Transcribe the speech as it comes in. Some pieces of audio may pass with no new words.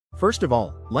First of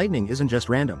all, lightning isn't just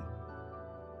random.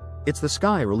 It's the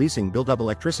sky releasing built-up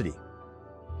electricity.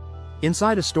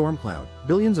 Inside a storm cloud,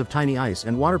 billions of tiny ice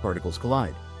and water particles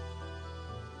collide.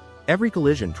 Every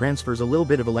collision transfers a little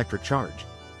bit of electric charge.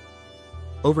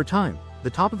 Over time,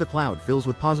 the top of the cloud fills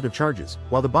with positive charges,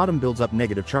 while the bottom builds up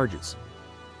negative charges.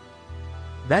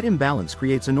 That imbalance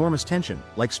creates enormous tension,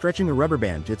 like stretching a rubber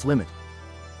band to its limit.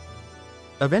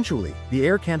 Eventually, the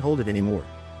air can't hold it anymore.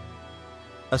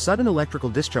 A sudden electrical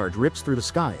discharge rips through the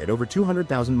sky at over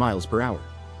 200,000 miles per hour.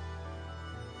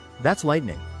 That's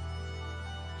lightning.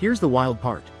 Here's the wild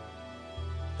part.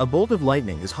 A bolt of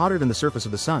lightning is hotter than the surface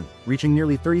of the sun, reaching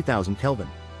nearly 30,000 Kelvin.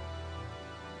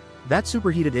 That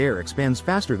superheated air expands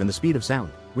faster than the speed of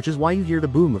sound, which is why you hear the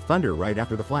boom of thunder right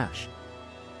after the flash.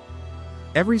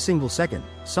 Every single second,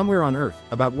 somewhere on Earth,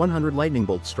 about 100 lightning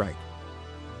bolts strike.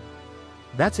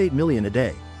 That's 8 million a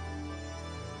day.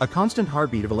 A constant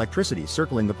heartbeat of electricity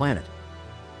circling the planet.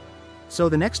 So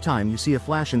the next time you see a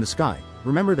flash in the sky,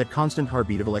 remember that constant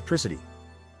heartbeat of electricity.